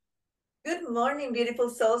Good morning, beautiful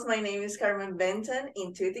souls. My name is Carmen Benton,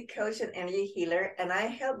 intuitive coach and energy healer, and I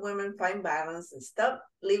help women find balance and stop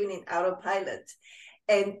living in autopilot.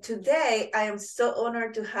 And today I am so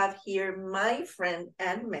honored to have here my friend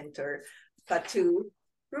and mentor, Fatou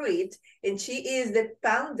Pruitt, and she is the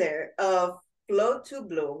founder of Flow to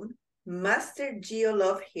Bloom, Master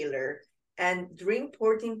Geolove Healer, and Dream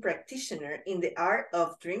Porting practitioner in the art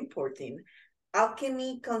of dream porting,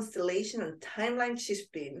 alchemy, constellation, and timeline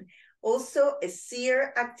shifting, also a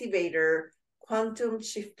seer activator, quantum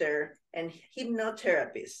shifter, and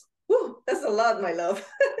hypnotherapist. Whew, that's a lot, my love.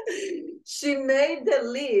 She made the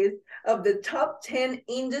list of the top 10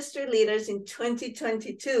 industry leaders in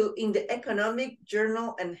 2022 in the Economic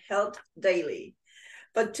Journal and Health Daily.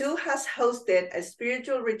 Fatou has hosted a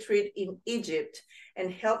spiritual retreat in Egypt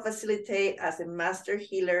and helped facilitate as a master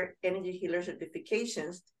healer, energy healer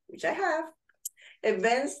certifications, which I have,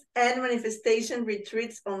 events and manifestation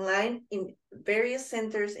retreats online in various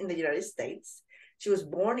centers in the United States. She was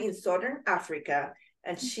born in Southern Africa,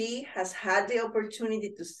 and she has had the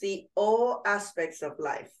opportunity to see all aspects of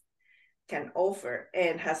life can offer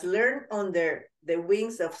and has learned under the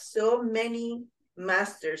wings of so many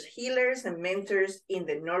masters, healers, and mentors in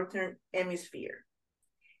the Northern Hemisphere.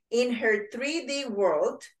 In her 3D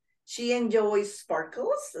world, she enjoys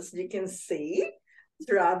sparkles, as you can see,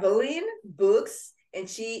 traveling, books, and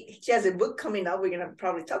she has a book coming up. We're gonna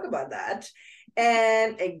probably talk about that,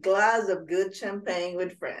 and a glass of good champagne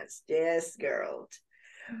with friends. Yes, girl.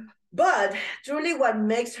 But truly, what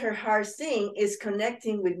makes her heart sing is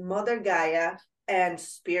connecting with Mother Gaia and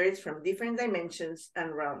spirits from different dimensions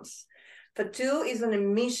and realms. Fatou is on a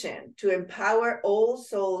mission to empower all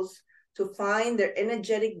souls to find their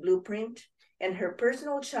energetic blueprint, and her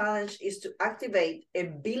personal challenge is to activate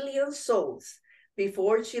 1 billion souls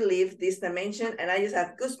before she leaves this dimension. And I just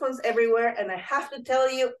have goosebumps everywhere. And I have to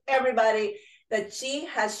tell you, everybody, that she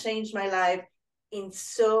has changed my life in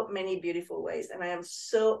so many beautiful ways. And I am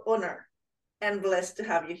so honored and blessed to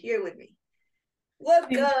have you here with me.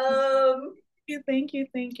 Welcome. Thank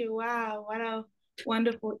you. Wow, what a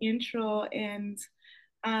wonderful intro. And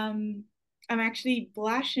I'm actually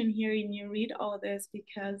blushing hearing you read all this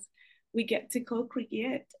because we get to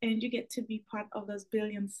co-create and you get to be part of those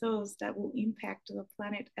billion souls that will impact the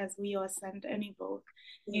planet as we ascend and evolve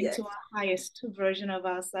Yes, into our highest version of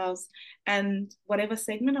ourselves and whatever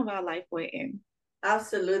segment of our life we're in.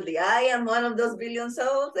 absolutely. I am one of those billion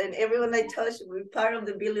souls, and everyone I touch will be part of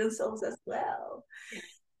the billion souls as well.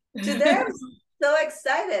 Today I'm so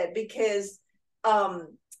excited because I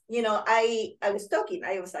was talking.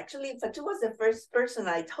 I was actually Fatou was the first person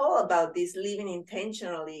I told about this living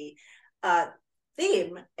intentionally uh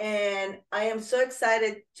theme, and I am so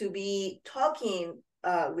excited to be talking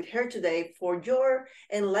with her today for your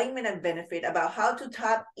enlightenment and benefit about how to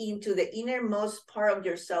tap into the innermost part of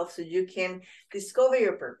yourself so you can discover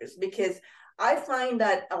your purpose. Because I find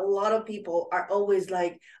that a lot of people are always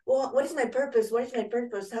like, well, what is my purpose? What is my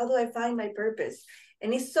purpose? How do I find my purpose?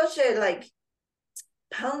 And it's such a like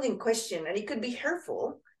pounding question, and it could be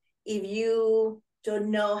hurtful if you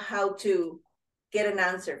don't know how to get an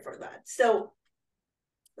answer for that. So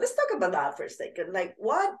let's talk about that for a second. Like,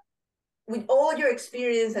 what, with all your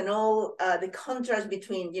experience and all the contrast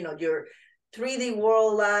between, your 3D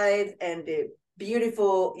world life and the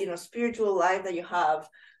beautiful, spiritual life that you have,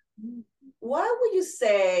 what would you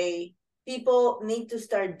say people need to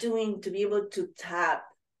start doing to be able to tap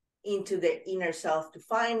into their inner self to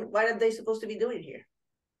find what are they supposed to be doing here?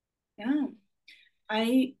 Yeah,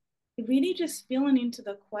 I really just feeling into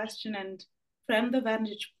the question and from the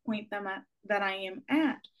vantage point that I am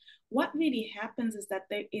at, what really happens is that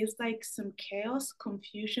there is like some chaos,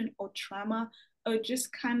 confusion, or trauma, or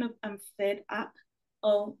just kind of I'm fed up,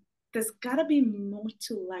 or there's gotta be more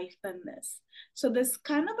to life than this. So there's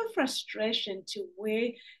kind of a frustration to where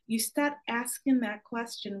you start asking that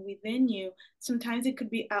question within you. Sometimes it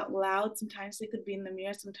could be out loud, sometimes it could be in the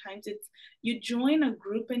mirror, sometimes it's you join a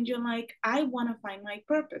group and you're like, I want to find my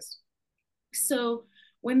purpose. So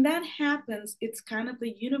when that happens, it's kind of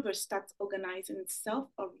the universe starts organizing itself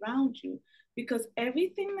around you because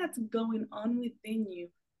everything that's going on within you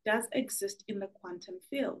does exist in the quantum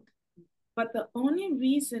field. But the only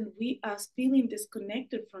reason we are feeling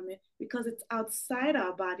disconnected from it because it's outside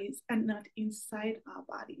our bodies and not inside our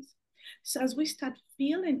bodies. So as we start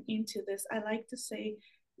feeling into this, I like to say,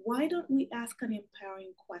 why don't we ask an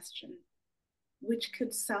empowering question, which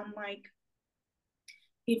could sound like,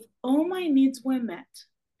 if all my needs were met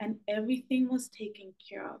and everything was taken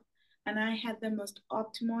care of and I had the most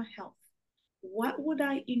optimal health, what would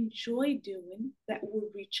I enjoy doing that will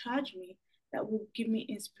recharge me, that will give me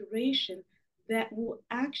inspiration, that will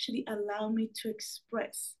actually allow me to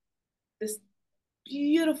express this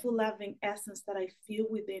beautiful, loving essence that I feel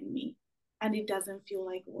within me. And it doesn't feel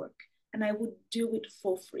like work. And I would do it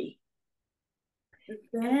for free.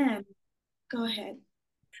 Then, go ahead.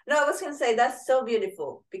 No, I was going to say that's so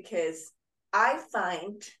beautiful because I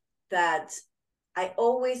find that I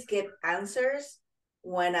always get answers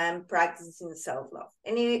when I'm practicing self-love.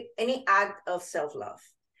 Any act of self-love.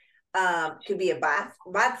 Could be a bath.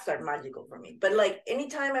 Baths are magical for me. But like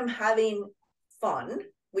anytime I'm having fun,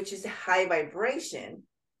 which is a high vibration,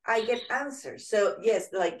 I get answers. So yes,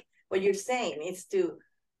 like what you're saying is to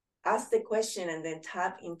ask the question and then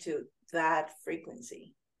tap into that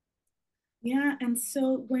frequency. Yeah, and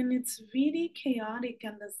so when it's really chaotic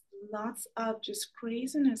and there's lots of just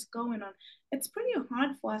craziness going on, it's pretty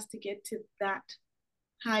hard for us to get to that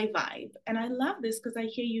high vibe. And I love this because I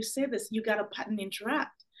hear you say this, you got to pattern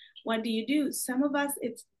interrupt. What do? Some of us,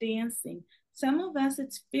 it's dancing. Some of us,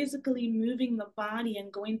 it's physically moving the body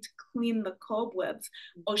and going to clean the cobwebs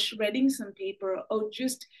or shredding some paper or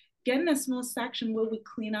just getting a small section where we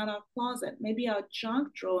clean out our closet, maybe our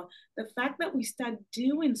junk drawer. The fact that we start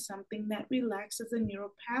doing something that relaxes the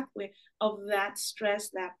neural pathway of that stress,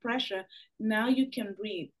 that pressure, now you can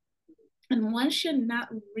breathe. And once you're not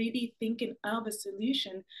really thinking of a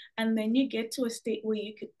solution, and then you get to a state where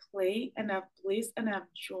you could play and have bliss and have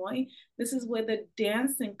joy, this is where the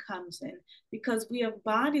dancing comes in because we have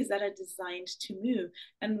bodies that are designed to move.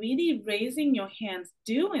 And really raising your hands,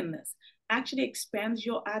 doing this, actually expands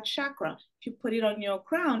your heart chakra. If you put it on your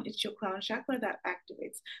crown, it's your crown chakra that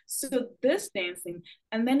activates. So this dancing,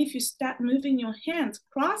 and then if you start moving your hands,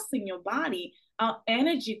 crossing your body, our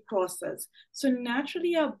energy crosses. So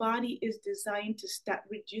naturally, our body is designed to start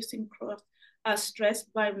reducing stress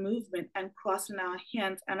by movement and crossing our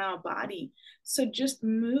hands and our body. So just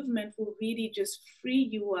movement will really just free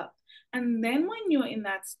you up. And then when you're in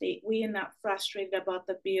that state where you're not frustrated about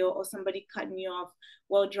the bill or somebody cutting you off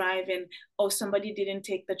while driving or somebody didn't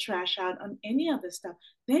take the trash out on any other stuff,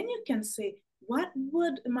 then you can say, what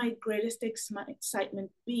would my greatest excitement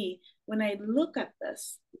be when I look at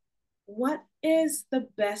this? What is the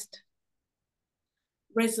best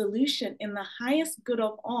resolution in the highest good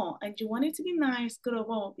of all? And you want it to be the highest good of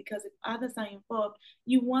all because if others are involved,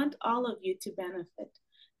 you want all of you to benefit.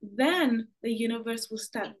 Then the universe will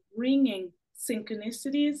start bringing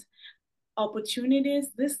synchronicities, opportunities.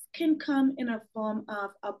 This can come in a form of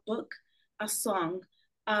a book, a song,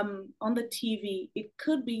 on the TV. It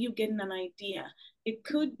could be you getting an idea. It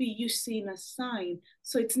could be you seeing a sign.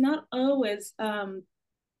 So it's not always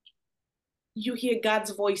you hear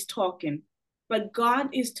God's voice talking, but God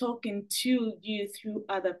is talking to you through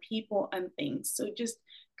other people and things. So just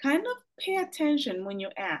kind of pay attention when you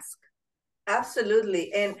ask.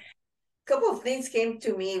 Absolutely. And a couple of things came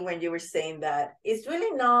to me when you were saying that. It's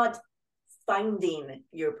really not finding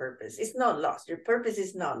your purpose. It's not lost. Your purpose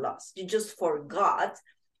is not lost. You just forgot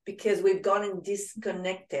because we've gotten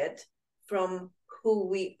disconnected from who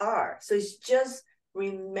we are. So it's just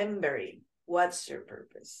remembering what's your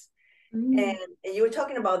purpose. And you were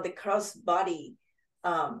talking about the cross body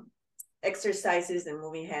exercises and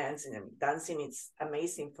moving hands and dancing. It's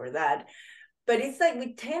amazing for that. But it's like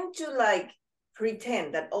we tend to like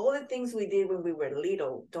pretend that all the things we did when we were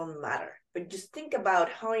little don't matter. But just think about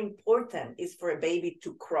how important it is for a baby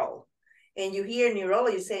to crawl. And you hear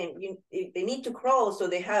neurologists saying they need to crawl so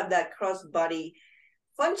they have that cross body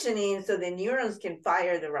functioning so the neurons can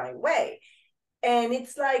fire the right way. And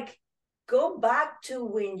it's like, go back to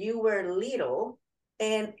when you were little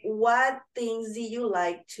and what things do you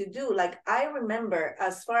like to do? Like I remember,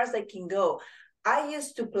 as far as I can go, I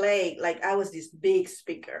used to play like I was this big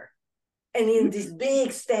speaker and in this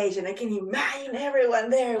big stage, and I can imagine everyone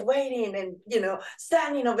there waiting and, you know,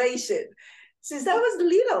 standing ovation. Since I was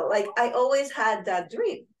little, like I always had that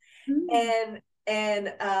dream.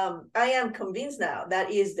 And I am convinced now that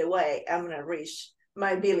is the way I'm gonna reach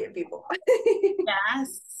my billion people.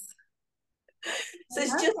 Yes. So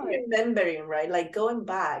it's just remembering, right? Like going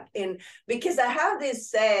back. And because I have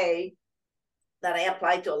this say that I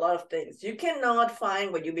apply to a lot of things, you cannot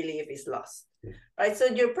find what you believe is lost, right? So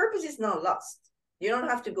your purpose is not lost. You don't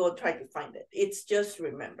have to go try to find it. It's just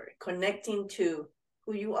remembering, connecting to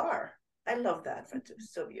who you are. I love that, Fatu.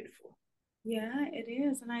 So beautiful. Yeah, it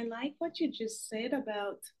is. And I like what you just said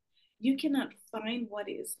about you cannot find what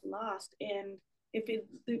is lost. And if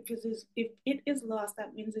it is lost,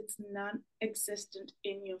 that means it's non-existent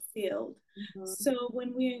in your field. So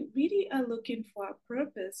when we really are looking for a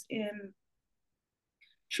purpose, and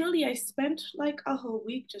truly I spent like a whole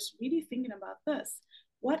week just really thinking about this.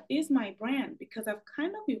 What is my brand? Because I've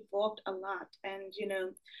kind of evolved a lot. And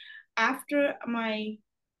after my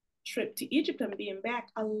trip to Egypt and being back,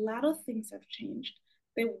 a lot of things have changed.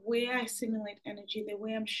 The way I simulate energy, the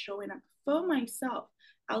way I'm showing up for myself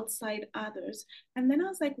outside others. And then I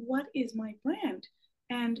was like, what is my brand?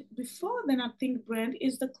 And before then, I think brand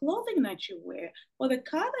is the clothing that you wear, or the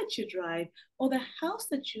car that you drive, or the house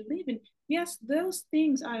that you live in. Yes, those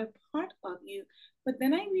things are a part of you. But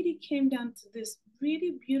then I really came down to this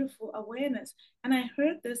really beautiful awareness. And I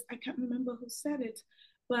heard this, I can't remember who said it,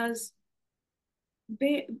 was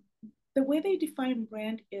they the way they define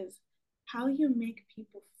brand is how you make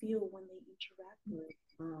people feel when they interact with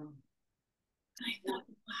you. Mm-hmm. I thought,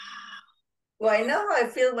 wow. Well, I know how I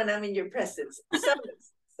feel when I'm in your presence.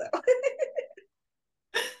 So.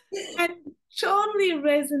 And totally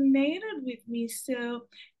resonated with me. So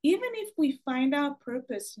even if we find our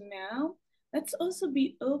purpose now, let's also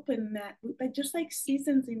be open that just like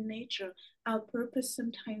seasons in nature, our purpose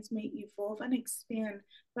sometimes may evolve and expand,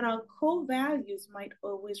 but our core values might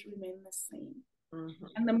always remain the same. Mm-hmm.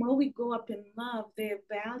 And the more we go up in love, there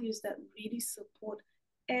are values that really support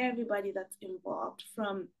everybody that's involved,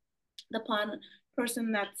 from the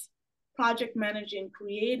person that's project managing,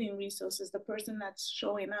 creating resources, the person that's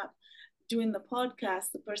showing up, doing the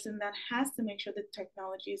podcast, the person that has to make sure the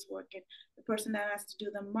technology is working, the person that has to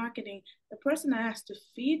do the marketing, the person that has to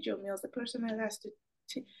feed your meals, the person that has to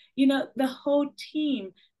the whole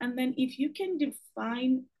team. And then if you can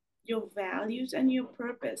define your values and your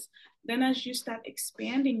purpose, then as you start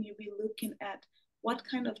expanding, you'll be looking at what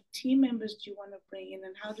kind of team members do you want to bring in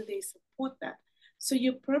and how do they support that. So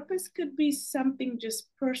your purpose could be something just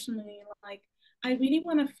personally, like, I really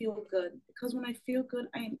want to feel good, because when I feel good,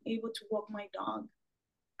 I am able to walk my dog.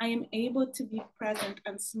 I am able to be present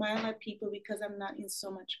and smile at people because I'm not in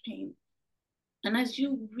so much pain. And as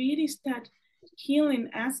you really start healing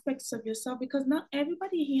aspects of yourself, because not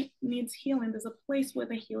everybody needs healing. There's a place where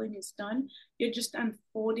the healing is done. You're just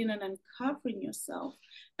unfolding and uncovering yourself.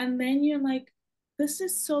 And then you're like, this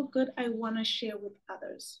is so good. I want to share with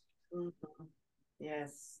others. Mm-hmm.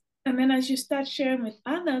 Yes. And then as you start sharing with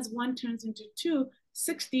others, one turns into 2,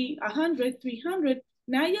 60, 100, 300.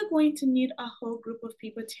 Now you're going to need a whole group of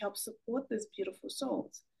people to help support these beautiful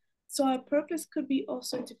souls. So our purpose could be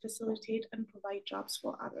also to facilitate and provide jobs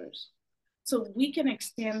for others, so we can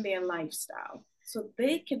extend their lifestyle, so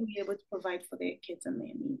they can be able to provide for their kids and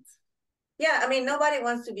their needs. Yeah, I mean, nobody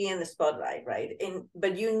wants to be in the spotlight, right?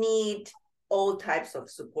 But you need all types of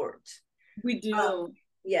support. We do.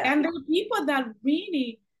 Yeah. And there are people that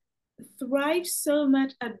really thrive so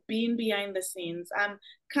much at being behind the scenes. I'm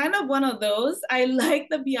kind of one of those. I like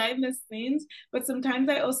the behind the scenes, but sometimes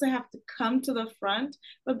I also have to come to the front.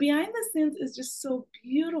 But behind the scenes is just so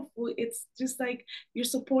beautiful. It's just like you're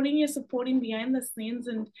supporting behind the scenes,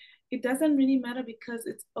 and it doesn't really matter because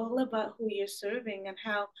it's all about who you're serving and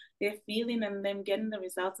how they're feeling and them getting the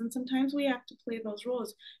results. And sometimes we have to play those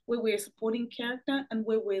roles where we're supporting character and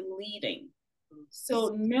where we're leading.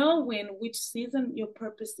 So knowing which season your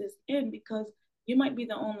purpose is in, because you might be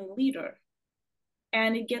the only leader.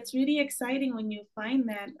 And it gets really exciting when you find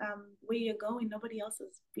that where you're going, nobody else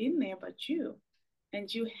has been there but you. And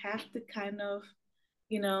you have to kind of,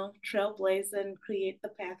 trailblaze and create the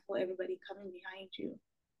path for everybody coming behind you.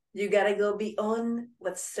 You got to go beyond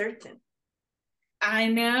what's certain. I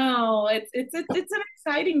know. It's an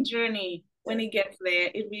exciting journey when it gets there.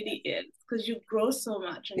 It really is, because you grow so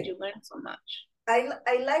much and you learn so much. I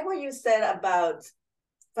like what you said about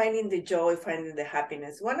finding the joy, finding the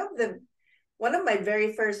happiness. One of my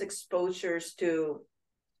very first exposures to,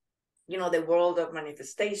 the world of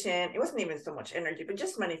manifestation, it wasn't even so much energy, but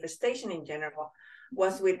just manifestation in general,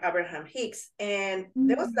 was with Abraham Hicks. And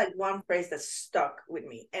there was like one phrase that stuck with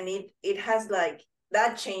me, and it has like,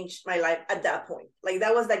 that changed my life at that point. Like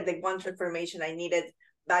that was like the one transformation I needed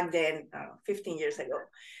back then, 15 years ago.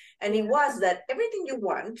 And it was that everything you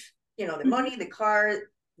want, the money, the car,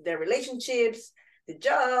 the relationships, the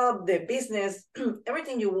job, the business,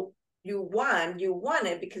 everything you want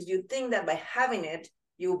it because you think that by having it,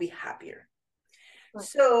 you'll be happier. Right.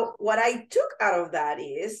 So what I took out of that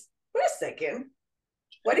is, wait a second,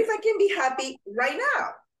 what if I can be happy right now?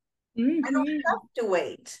 Mm-hmm. I don't have to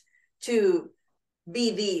wait to be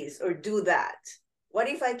this or do that. What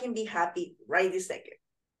if I can be happy right this second?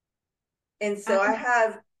 And so I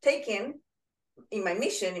have taken in my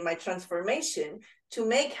mission, in my transformation, to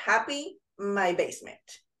make happy my basement.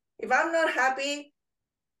 If I'm not happy,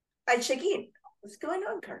 I check in. What's going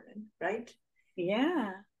on, Carmen? Right? Yeah.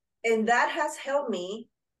 And that has helped me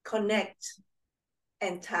connect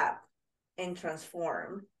and tap and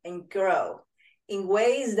transform and grow in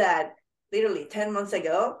ways that literally 10 months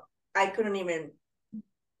ago, I couldn't even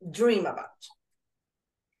dream about.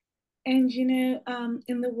 And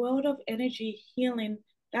in the world of energy healing,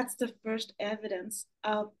 that's the first evidence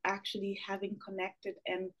of actually having connected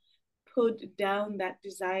and put down that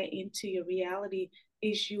desire into your reality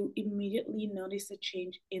is you immediately notice a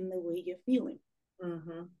change in the way you're feeling.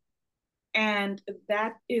 Mm-hmm. And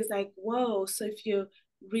that is like, whoa. So if you're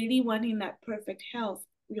really wanting that perfect health,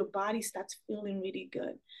 your body starts feeling really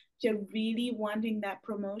good. If you're really wanting that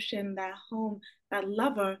promotion, that home, that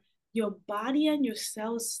lover, your body and your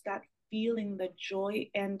cells start feeling the joy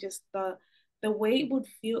and just the way it would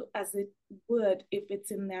feel as it would if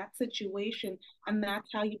it's in that situation. And that's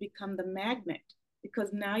how you become the magnet.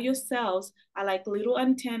 Because now your cells are like little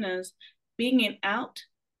antennas being out,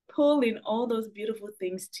 pulling all those beautiful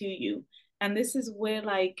things to you. And this is where,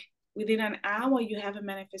 like, within an hour, you have a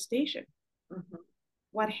manifestation. Mm-hmm.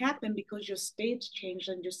 What happened because your states changed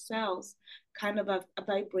and your cells kind of are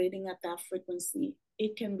vibrating at that frequency?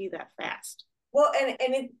 It can be that fast. Well,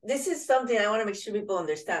 this is something I want to make sure people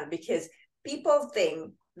understand, because people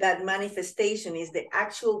think that manifestation is the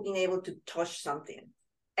actual being able to touch something.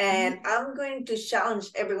 And I'm going to challenge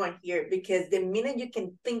everyone here, because the minute you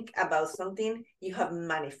can think about something, you have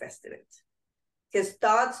manifested it. Because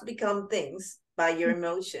thoughts become things by your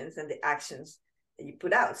emotions and the actions that you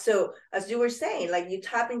put out. So, as you were saying, like, you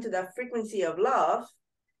tap into that frequency of love,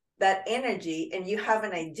 that energy, and you have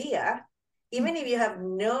an idea, even if you have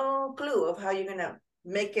no clue of how you're going to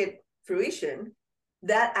make it fruition,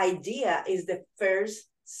 that idea is the first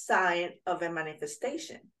sign of a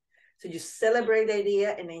manifestation. So you celebrate the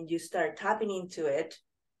idea, and then you start tapping into it,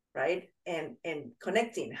 right? And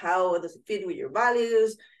connecting. How does it fit with your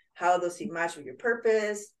values? How does it match with your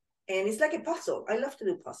purpose? And it's like a puzzle. I love to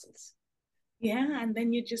do puzzles. Yeah, and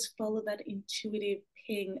then you just follow that intuitive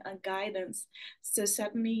ping, a guidance. So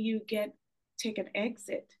suddenly you take an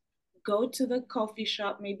exit, go to the coffee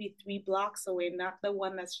shop maybe 3 blocks away, not the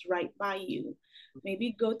one that's right by you.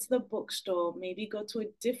 Maybe go to the bookstore, maybe go to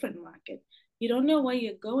a different market. You don't know why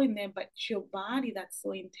you're going there, but your body that's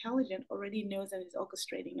so intelligent already knows and is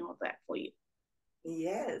orchestrating all that for you.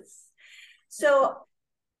 Yes. So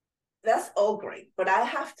that's all great. But I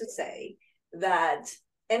have to say that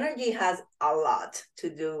energy has a lot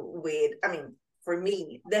to do with, I mean, for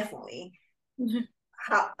me, definitely,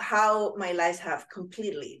 how my lives have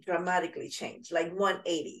completely, dramatically changed, like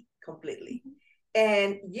 180 completely.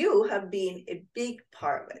 And you have been a big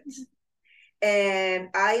part of it. And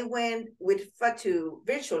I went with Fatu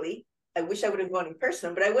virtually. I wish I would have gone in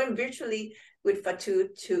person, but I went virtually with Fatu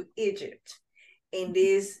to Egypt in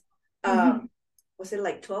this was it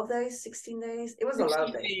like 12 days, 16 days? It was a lot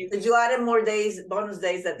of days. You added more days, bonus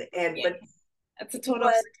days at the end, but that's a total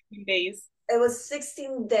of 16 days. It was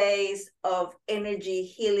 16 days of energy,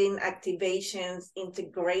 healing, activations,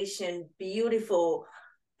 integration, beautiful,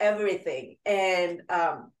 everything. And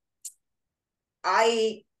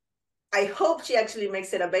I hope she actually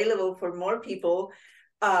makes it available for more people,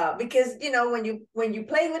 because when you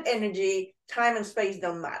play with energy, time and space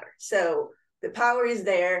don't matter. So the power is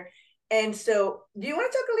there. And so, do you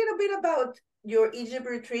want to talk a little bit about your Egypt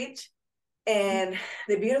retreat and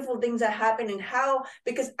the beautiful things that happened, and how,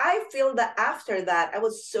 because I feel that after that I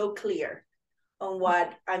was so clear on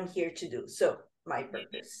what I'm here to do, so my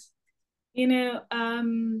purpose.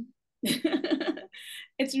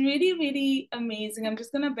 It's really, really amazing. I'm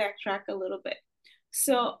just gonna backtrack a little bit.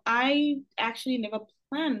 So I actually never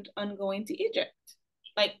planned on going to Egypt.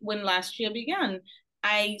 Like when last year began,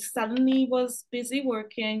 I suddenly was busy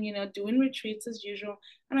working, doing retreats as usual,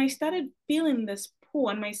 and I started feeling this pull,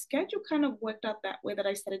 and my schedule kind of worked out that way that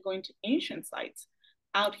I started going to ancient sites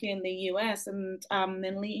out here in the US, and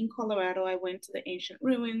mainly in Colorado. I went to the ancient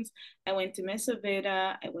ruins, I went to Mesa Verde,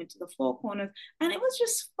 I went to the Four Corners, and it was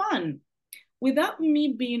just fun without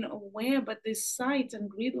me being aware, but these sites and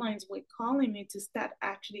grid lines were calling me to start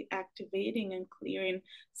actually activating and clearing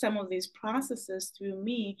some of these processes through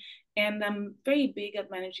me. And I'm very big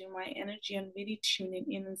at managing my energy and really tuning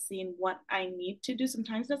in and seeing what I need to do.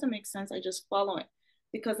 Sometimes it doesn't make sense. I just follow it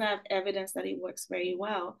because I have evidence that it works very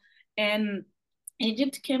well. And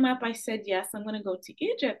Egypt came up. I said, yes, I'm going to go to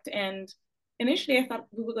Egypt. And initially, I thought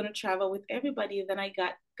we were going to travel with everybody. Then I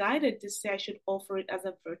got guided to say I should offer it as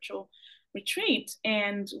a virtual retreat.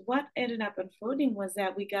 And what ended up unfolding was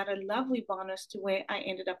that we got a lovely bonus to where I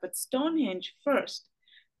ended up at Stonehenge first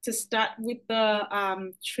to start with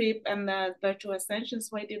the trip and the virtual ascension.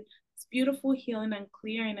 So I did this beautiful healing and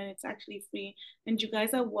clearing, and it's actually free. And you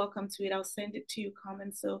guys are welcome to it. I'll send it to you,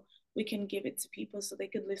 Carmen, so we can give it to people so they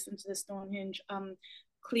could listen to the Stonehenge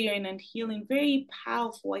clearing and healing. Very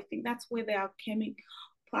powerful. I think that's where the alchemic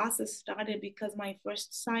process started, because my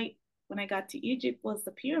first site when I got to Egypt was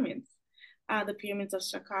the pyramids. the pyramids of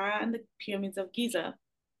Saqqara and the pyramids of Giza.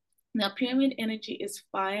 Now, pyramid energy is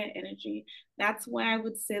fire energy. That's why I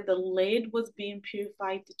would say the lead was being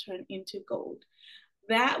purified to turn into gold.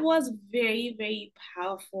 That was very, very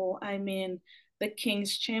powerful. I mean, the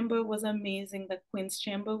king's chamber was amazing. The queen's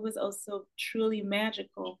chamber was also truly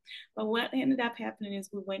magical. But what ended up happening is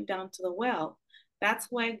we went down to the well. That's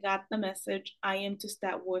why I got the message I am to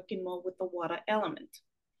start working more with the water element,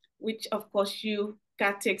 which of course you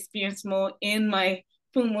got to experience more in my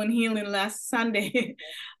full moon healing last Sunday.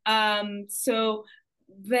 So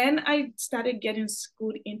then I started getting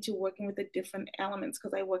schooled into working with the different elements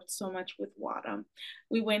because I worked so much with water.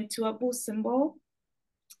 We went to Abu Simbel.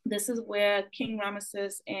 This is where King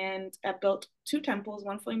Ramesses and built two temples,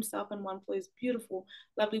 one for himself and one for his beautiful,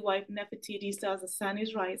 lovely wife Nefertiti. So as the sun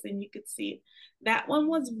is rising, you could see it. That one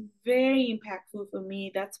was very impactful for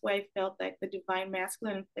me. That's why I felt like the divine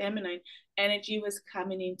masculine and feminine energy was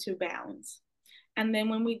coming into balance. And then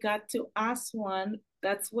when we got to Aswan,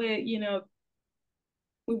 that's where,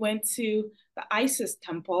 we went to the Isis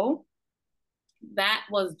temple. That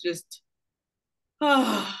was just,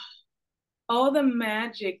 all the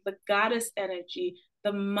magic, the goddess energy,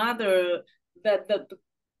 the mother, the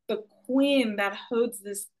queen that holds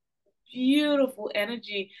this beautiful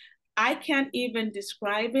energy. I can't even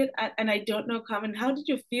describe it. And I don't know, Carmen, how did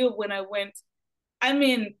you feel when I went? I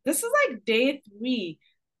mean, this is like day 3.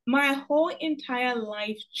 My whole entire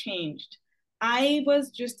life changed. I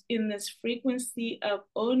was just in this frequency of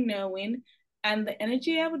all-knowing, and the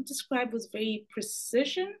energy I would describe was very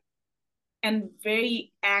precision and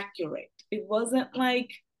very accurate. It wasn't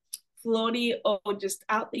like floaty or just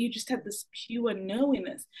out there. You just had this pure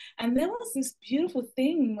knowingness. And there was this beautiful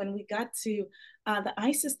thing when we got to the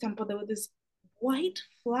Isis temple. There were these white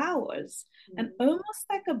flowers and almost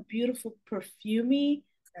like a beautiful perfumey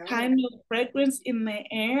kind of fragrance in the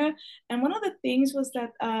air. And one of the things was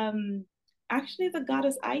that actually the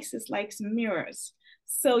goddess Isis likes mirrors.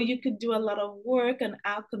 So you could do a lot of work and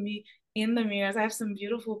alchemy in the mirrors. I have some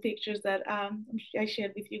beautiful pictures that I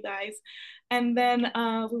shared with you guys. And then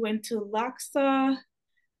we went to Laksa.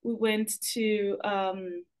 We went to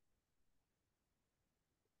the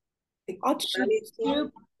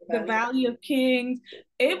Valley of Kings.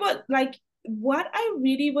 It was like, what I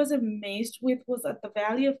really was amazed with was at the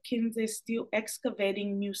Valley of Kings, they're still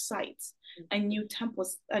excavating new sites and new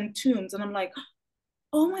temples and tombs. And I'm like,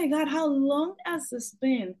 oh my God, how long has this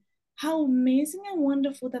been? How amazing and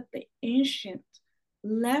wonderful that the ancient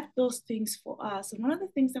left those things for us. And one of the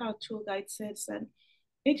things that our tour guide said,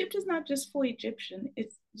 Egypt is not just for Egyptians,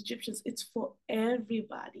 it's for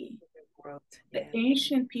everybody. The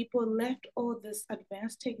ancient people left all this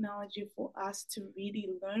advanced technology for us to really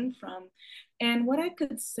learn from. And what I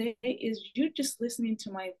could say is, you're just listening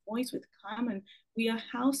to my voice with Carmen. We are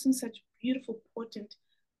housing such beautiful, potent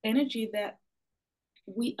energy that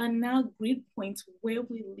we are now grid points where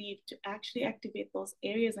we live to actually activate those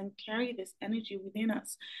areas and carry this energy within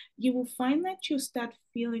us. You will find that you start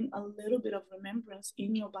feeling a little bit of remembrance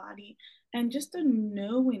in your body and just a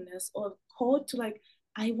knowingness or call to like,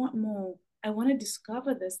 I want more. I want to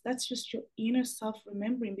discover this. That's just your inner self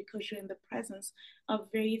remembering because you're in the presence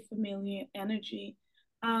of very familiar energy.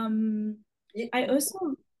 I was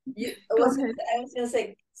going to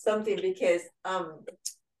say something because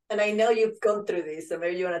and I know you've gone through this, so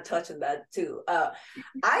maybe you want to touch on that too. I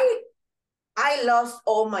lost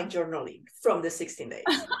all my journaling from the 16 days.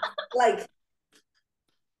 Like,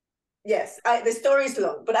 yes, the story is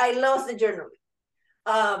long, but I lost the journaling.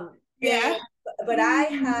 But I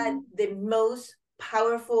had the most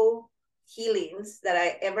powerful healings that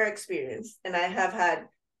I ever experienced, and I have had,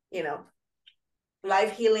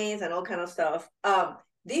 life healings and all kind of stuff.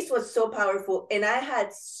 This was so powerful, and I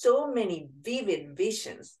had so many vivid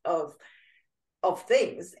visions of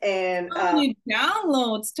things. And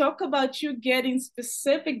downloads. Talk about you getting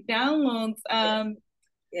specific downloads.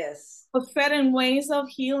 Yes. For certain ways of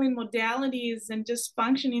healing modalities and just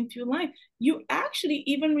functioning through life. You actually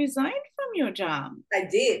even resigned from your job. I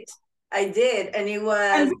did, and it was.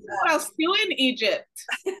 And I was still in Egypt.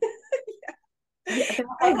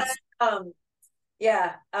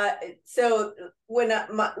 So when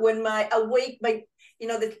my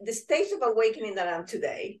the stage of awakening that I'm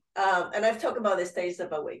today, and I've talked about the stage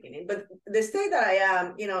of awakening, but the state that I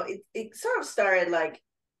am, it sort of started like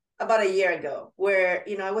about a year ago, where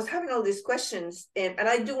I was having all these questions, and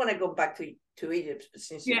I do want to go back to Egypt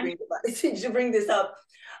since you bring this up.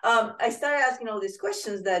 I started asking all these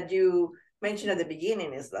questions that you mentioned at the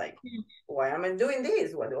beginning. Is like, why am I doing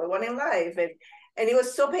this? What do I want in life? And it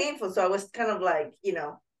was so painful. So I was kind of like,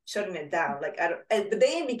 shutting it down. Like, but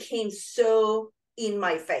then it became so in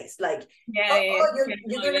my face, like, Yeah, oh, yeah, oh yeah.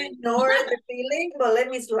 you're gonna ignore the feeling, but let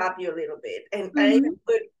me slap you a little bit. And I even Mhm.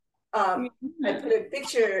 put I Mhm. put a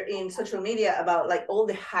picture in social media about like all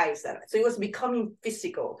the highs so it was becoming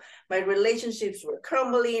physical. My relationships were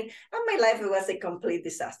crumbling, and my life was a complete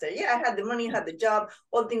disaster. Yeah, I had the money, I had the job,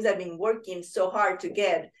 all things I've been working so hard to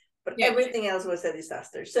get, but Yeah. everything else was a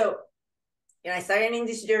disaster. So, I started in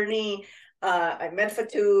this journey. I met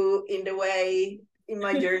Fatu in the way in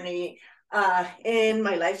my journey, and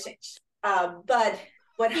my life changed. But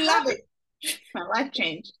what Love happened? it. My life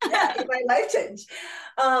changed. Yeah, my life changed.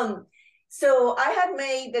 Um, so I had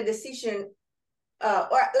made the decision,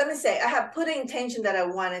 or let me say, I had put the intention that I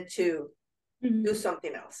wanted to do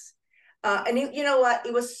something else. And you know what?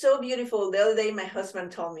 It was so beautiful. The other day, my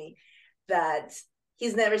husband told me that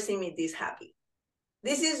he's never seen me this happy.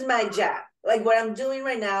 This is my job. Like what I'm doing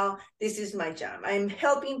right now, this is my job. I'm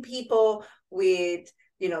helping people with,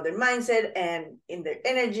 their mindset and in their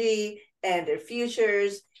energy and their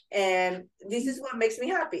futures. And this is what makes me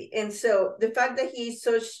happy. And so the fact that he's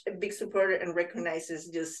such a big supporter and recognizes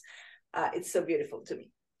just, it's so beautiful to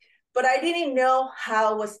me. But I didn't know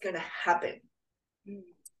how it was going to happen.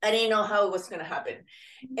 I didn't know how it was going to happen.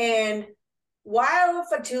 And while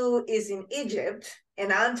Fatu is in Egypt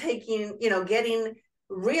and I'm taking, getting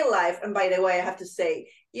real life. And by the way, I have to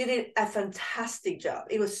say, you did a fantastic job.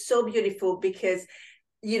 It was so beautiful because,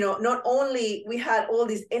 not only we had all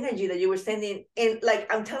this energy that you were sending in, like,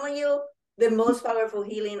 I'm telling you, the most powerful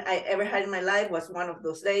healing I ever had in my life was one of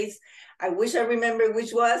those days. I wish I remember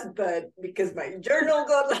which was, but because my journal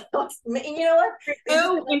got lost, you know what?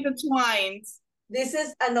 So intertwined. This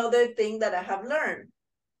is another thing that I have learned.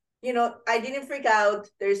 I didn't freak out.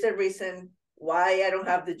 There's a reason why I don't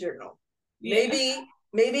have the journal. Yeah.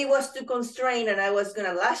 Maybe it was too constrained and I was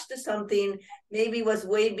gonna lash to something. Maybe it was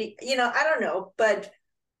way big, I don't know, but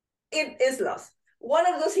it is lost. One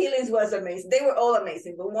of those healings was amazing. They were all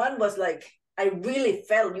amazing, but one was like, I really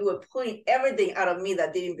felt you were pulling everything out of me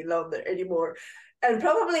that didn't belong there anymore. And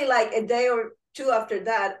probably like a day or two after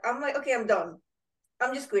that, I'm like, okay, I'm done.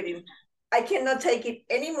 I'm just quitting. I cannot take it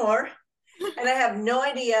anymore. And I have no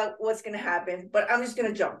idea what's going to happen, but I'm just going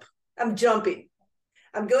to jump. I'm jumping.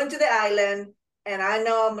 I'm going to the island and I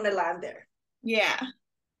know I'm going to land there. Yeah.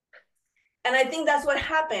 And I think that's what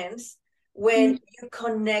happens when you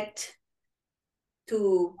connect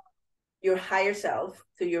to your higher self,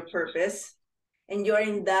 to your purpose, and you're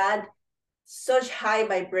in that such high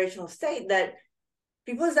vibrational state that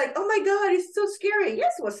people is like, oh my God, it's so scary.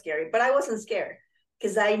 Yes, it was scary, but I wasn't scared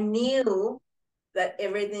because I knew that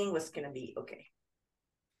everything was going to be okay.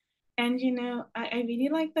 And I really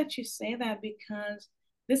like that you say that, because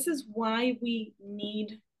this is why we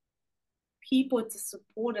need people to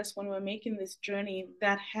support us when we're making this journey,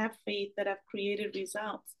 that have faith, that have created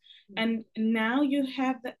results. And now you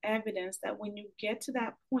have the evidence that when you get to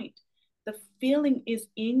that point, the feeling is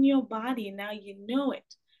in your body. Now you know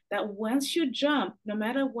it, that once you jump, no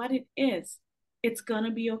matter what it is, it's going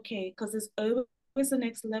to be okay, because it's always the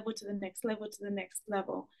next level to the next level to the next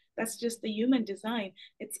level. That's just the human design.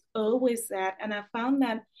 It's always that. And I found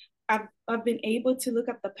that I've been able to look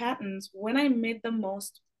at the patterns when I made the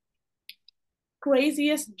most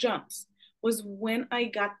craziest jumps was when I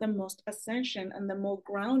got the most ascension and the more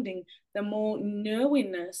grounding, the more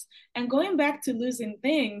knowingness. And going back to losing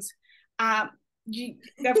things, I've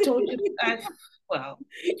told you, well,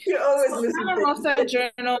 you're always so losing I lost things.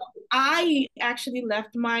 that journal. I actually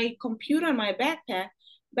left my computer in my backpack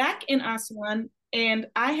back in Aswan, and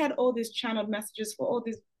I had all these channeled messages for all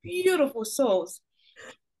these beautiful souls.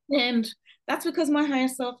 And that's because my higher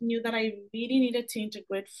self knew that I really needed to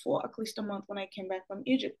integrate for at least a month when I came back from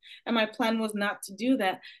Egypt. And my plan was not to do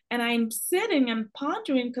that. And I'm sitting and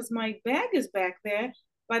pondering because my bag is back there.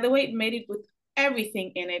 By the way, it made it with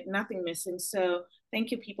everything in it, nothing missing. So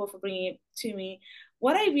thank you, people, for bringing it to me.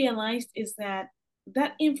 What I realized is that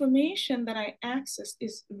that information that I accessed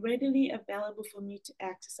is readily available for me to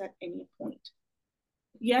access at any point.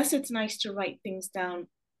 Yes, it's nice to write things down,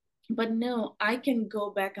 but no, I can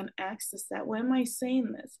go back and access that. Why am I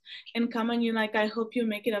saying this? And come on, you like, I hope you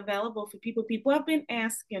make it available for people. People have been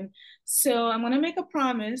asking. So I'm going to make a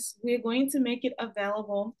promise. We're going to make it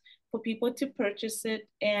available for people to purchase it.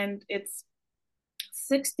 And it's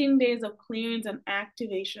 16 days of clearance and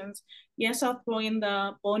activations. Yes, I'll throw in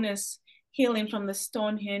the bonus healing from the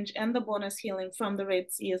Stonehenge and the bonus healing from the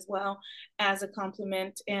Red Sea as well as a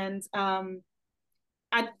compliment. And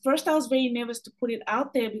at first I was very nervous to put it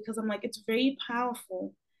out there because I'm like, it's very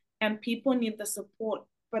powerful and people need the support.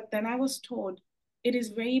 But then I was told it is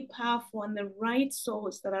very powerful and the right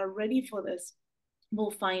souls that are ready for this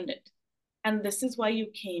will find it. And this is why you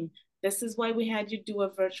came. This is why we had you do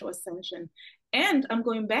a virtual ascension. And I'm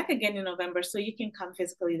going back again in November, so you can come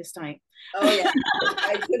physically this time. Oh yeah,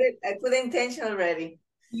 I put the intention already.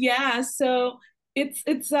 Yeah, so it's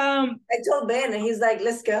I told Ben, and he's like,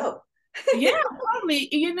 "Let's go." yeah, probably.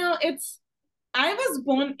 It's I was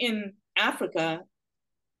born in Africa.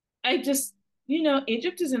 I just,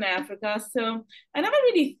 Egypt is in Africa, so I never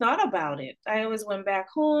really thought about it. I always went back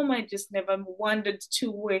home. I just never wandered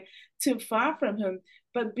too far from home.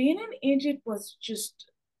 But being in Egypt was just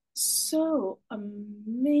so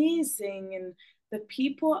amazing, and the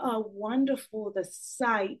people are wonderful, the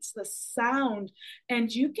sights, the sound,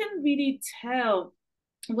 and you can really tell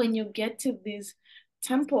when you get to these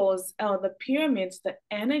temples or the pyramids, the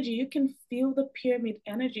energy, you can feel the pyramid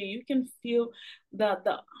energy. You can feel the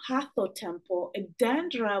Hathor temple.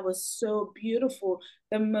 Dendra was so beautiful.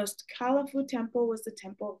 The most colorful temple was the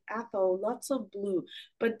temple of Hathor, lots of blue.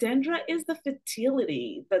 But Dendra is the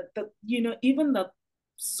fertility. Even the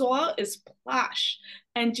soil is plush,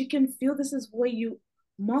 and you can feel this is where you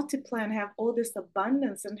multiply and have all this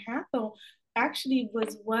abundance. And Hathor actually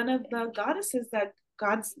was one of the goddesses that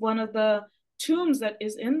God's one of the tombs that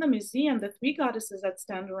is in the museum, the three goddesses that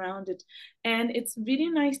stand around it. And it's really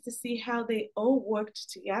nice to see how they all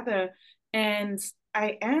worked together. And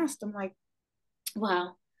I asked, I'm like,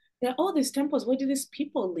 wow, there are all these temples. Where do these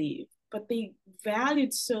people live? But they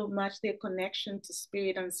valued so much their connection to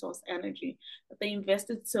spirit and source energy that they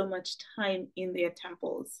invested so much time in their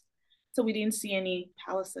temples. So we didn't see any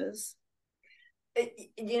palaces.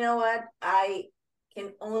 You know what? I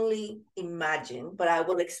can only imagine, but I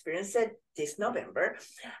will experience it this November.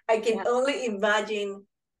 I can Yeah. only imagine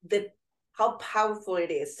the how powerful it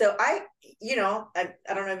is. So I don't know if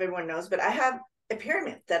everyone knows, but I have a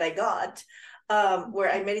pyramid that I got where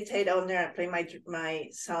I meditate on there. I play my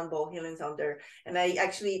sound bowl healings on there, and I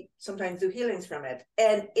actually sometimes do healings from it,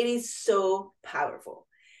 and it is so powerful.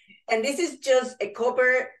 And this is just a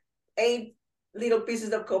copper 8 little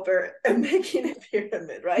pieces of copper and making a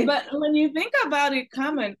pyramid, right? But when you think about it,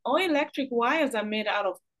 Carmen, all electric wires are made out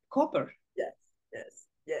of copper. Yes, yes,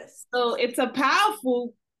 yes, So it's a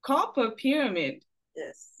powerful copper pyramid.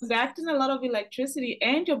 yes, It's acting a lot of electricity,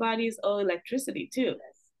 and your body is all electricity too.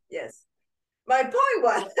 yes, yes. My point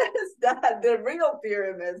was that the real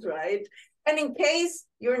pyramids, right? And in case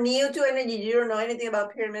you're new to energy, you don't know anything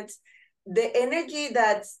about pyramids, the energy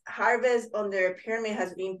that's harvested on their pyramid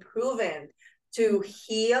has been proven to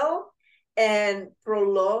heal and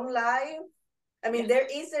prolong life. I mean, there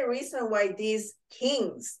is a reason why these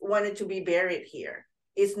kings wanted to be buried here.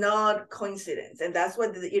 It's not coincidence, and that's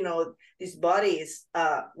what these bodies,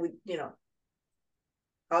 with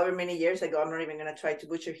however many years ago. I'm not even going to try to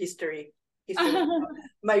butcher history. History,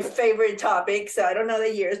 my favorite topic. So I don't know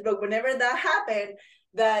the years, but whenever that happened,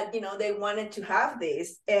 that they wanted to have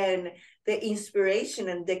this, and the inspiration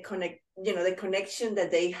and the connection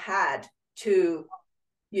that they had to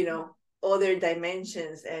other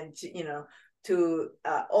dimensions, and to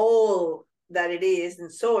all that it is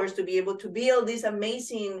and source, to be able to build these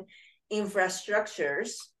amazing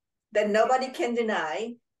infrastructures that nobody can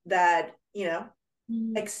deny that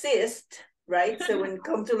exist, right? So when it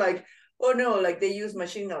comes to like, oh no, like they use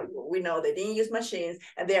machines, no, we know they didn't use machines,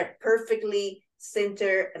 and they are perfectly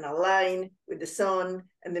centered and aligned with the sun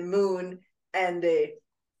and the moon and the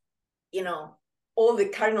all the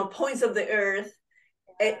cardinal points of the earth.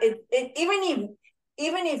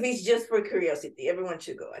 Even if it's just for curiosity, everyone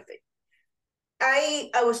should go, I think.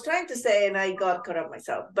 I was trying to say, and I got caught up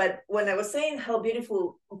myself, but when I was saying how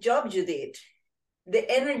beautiful job you did, the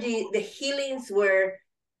energy, the healings were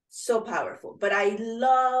so powerful. But I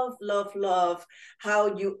love, love, love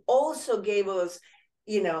how you also gave us,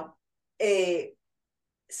 a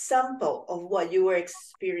sample of what you were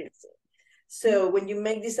experiencing. So when you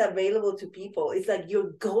make this available to people, it's like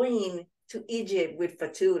you're going to Egypt with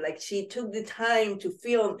Fatou. Like, she took the time to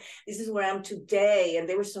film, this is where I'm today. And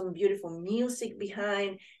there was some beautiful music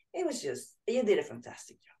behind. It was just, you did a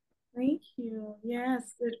fantastic job. Thank you.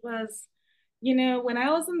 Yes, it was. When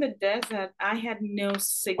I was in the desert, I had no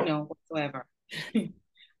signal whatsoever.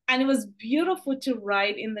 And it was beautiful to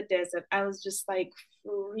ride in the desert. I was just like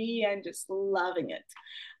free and just loving it.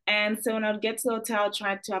 And so when I would get to the hotel, I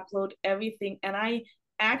tried to upload everything. And I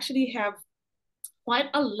actually have quite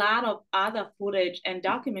a lot of other footage and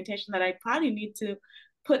documentation that I probably need to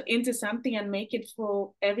put into something and make it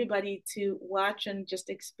for everybody to watch and just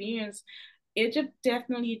experience. Egypt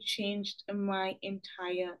definitely changed my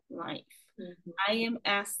entire life. Mm-hmm. I am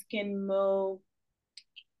asking more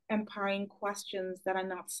empowering questions that are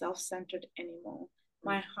not self-centered anymore.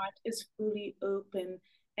 My heart is fully open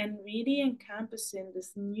and really encompassing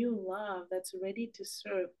this new love that's ready to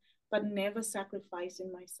serve but never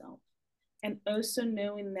sacrificing myself. And also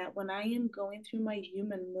knowing that when I am going through my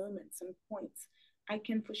human moments and points, I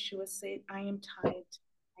can for sure say, I am tired,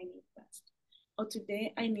 I need rest. Or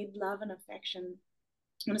today I need love and affection.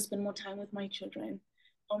 I'm going to spend more time with my children,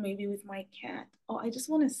 or maybe with my cat, or I just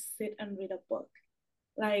want to sit and read a book.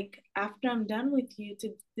 Like after I'm done with you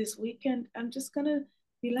to this weekend, I'm just going to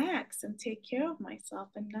relax and take care of myself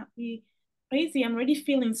and not be crazy. I'm already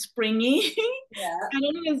feeling springy. Yeah. I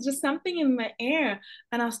don't know, it's just something in the air.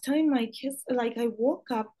 And I was telling my kids, like I woke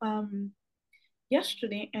up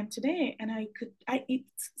yesterday and today, and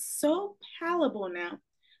it's so palatable now.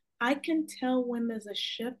 I can tell when there's a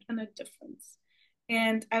shift and a difference.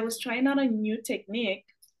 And I was trying out a new technique.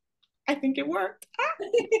 I think it worked.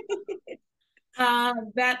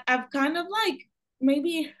 That I've kind of like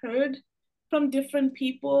maybe heard from different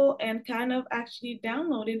people and kind of actually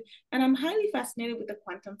downloaded. And I'm highly fascinated with the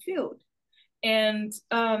quantum field. And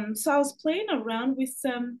so I was playing around with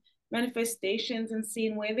some manifestations and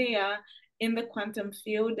seeing where they are in the quantum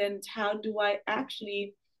field and how do I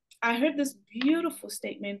actually. I heard this beautiful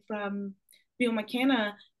statement from Bill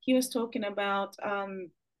McKenna. He was talking about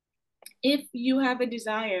if you have a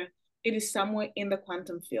desire, it is somewhere in the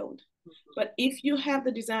quantum field. But if you have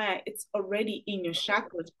the desire, it's already in your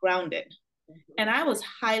chakras grounded. And I was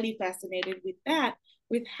highly fascinated with that,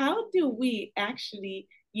 with how do we actually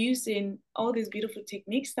using all these beautiful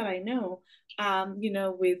techniques that I know,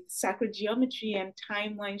 with sacred geometry and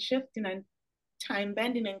timeline shifting and time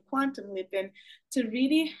bending and quantum leaping to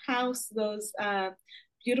really house those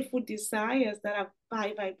beautiful desires that are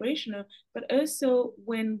high vibrational, but also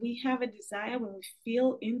when we have a desire, when we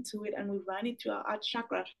feel into it and we run it through our heart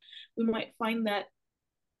chakra, we might find that,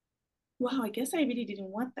 wow, I guess I really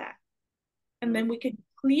didn't want that. And then we can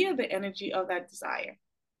clear the energy of that desire.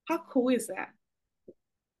 How cool is that?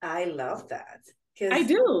 I love that. I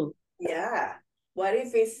do. Yeah. What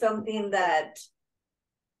if it's something that,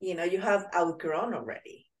 you have outgrown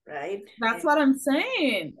already, right? That's what I'm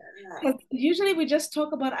saying. Because usually we just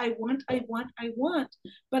talk about I want, I want, I want.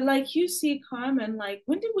 But like you see, Carmen, like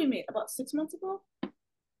when did we meet? About 6 months ago?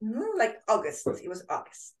 Like August. It was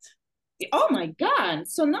August. Oh my God.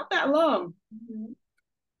 So not that long.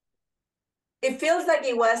 It feels like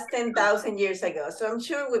it was 10,000 years ago. So I'm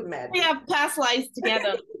sure we've met. We have past lives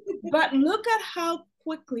together. But look at how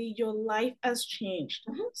quickly your life has changed.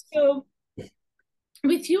 So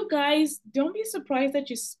with you guys, don't be surprised that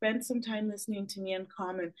you spent some time listening to me and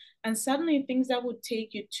Carmen, and suddenly things that would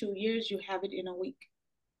take you 2 years, you have it in a week.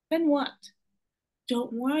 Then what?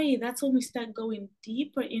 Don't worry. That's when we start going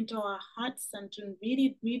deeper into our heart center and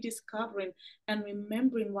really rediscovering and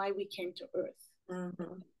remembering why we came to Earth.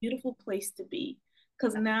 Beautiful place to be.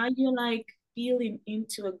 Because now you're like feeling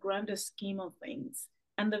into a grander scheme of things.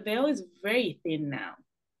 And the veil is very thin now.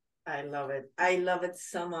 I love it. I love it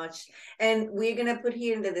so much. And we're going to put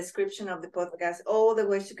here in the description of the podcast all the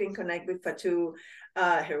ways you can connect with Fatou.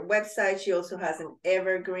 Her website, she also has an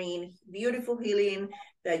evergreen, beautiful healing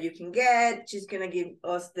that you can get. She's going to give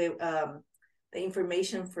us the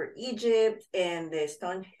information for Egypt and the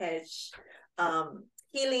Stonehenge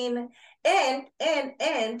healing.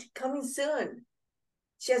 And coming soon.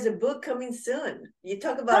 She has a book coming soon. You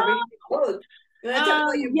talk about reading the book. You want to talk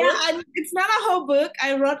about your book? It's not a whole book.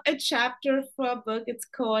 I wrote a chapter for a book. It's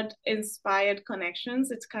called Inspired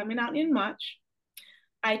Connections. It's coming out in March.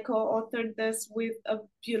 I co-authored this with a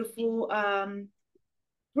beautiful,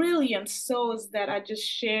 brilliant souls that are just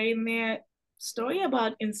sharing their story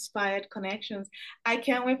about inspired connections. I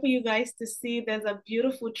can't wait for you guys to see. There's a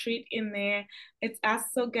beautiful treat in there. It's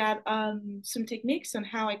also got some techniques on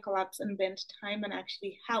how I collapse and bend time and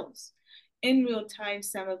actually house in real time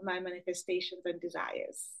some of my manifestations and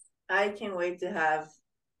desires. I can't wait to have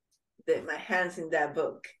my hands in that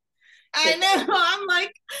book. I know. I'm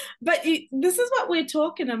like, but this is what we're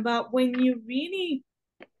talking about when you really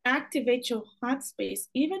activate your heart space,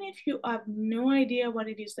 even if you have no idea what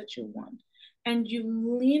it is that you want, and you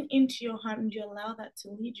lean into your heart and you allow that to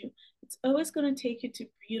lead you, it's always going to take you to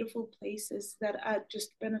beautiful places that are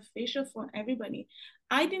just beneficial for everybody.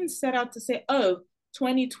 I didn't set out to say, oh,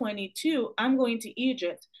 2022, I'm going to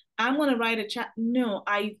Egypt, I'm going to write a chat. No,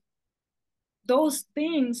 those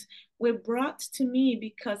things were brought to me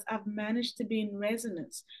because I've managed to be in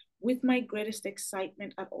resonance with my greatest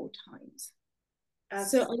excitement at all times.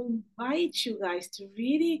 Absolutely. So I invite you guys to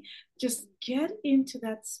really just get into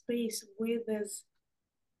that space where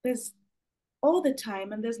there's all the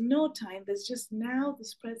time and there's no time. There's just now,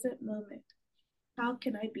 this present moment. How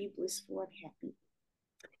can I be blissful and happy?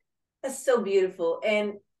 That's so beautiful.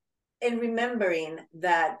 And remembering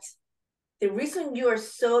that the reason you are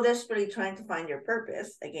so desperately trying to find your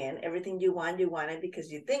purpose, again, everything you want it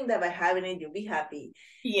because you think that by having it, you'll be happy.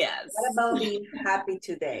 Yes. What about being happy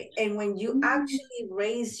today? And when you actually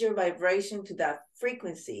raise your vibration to that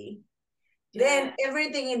frequency, then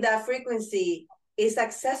everything in that frequency is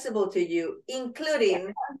accessible to you,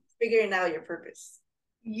 including figuring out your purpose.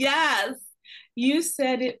 Yes, you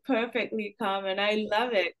said it perfectly, Carmen. I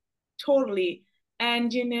love it. Totally.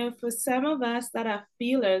 And for some of us that are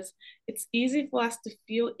feelers, it's easy for us to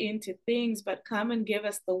feel into things, but Carmen give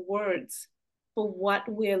us the words for what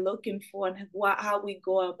we're looking for and how we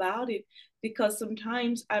go about it. Because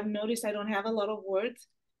sometimes I've noticed I don't have a lot of words.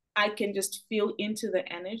 I can just feel into the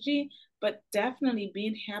energy, but definitely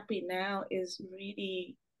being happy now is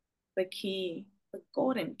really the key, the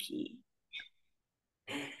golden key.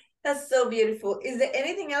 That's so beautiful. Is there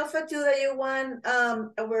anything else, Fatu, that you want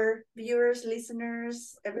our viewers,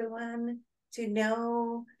 listeners, everyone to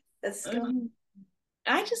know that's going?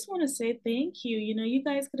 I just want to say thank you. You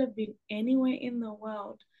guys could have been anywhere in the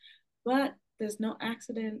world, but there's no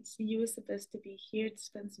accidents. You were supposed to be here to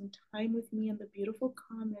spend some time with me and the beautiful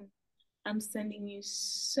Carmen. I'm sending you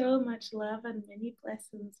so much love and many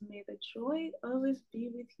blessings. May the joy always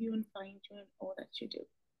be with you and find you in all that you do.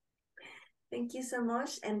 Thank you so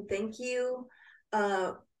much. And thank you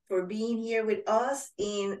for being here with us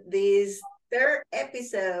in this third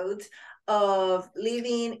episode of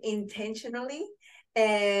Living Intentionally.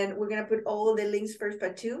 And we're going to put all the links for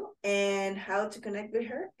Fatu and how to connect with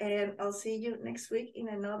her. And I'll see you next week in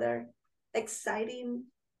another exciting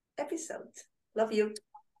episode. Love you.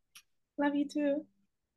 Love you too.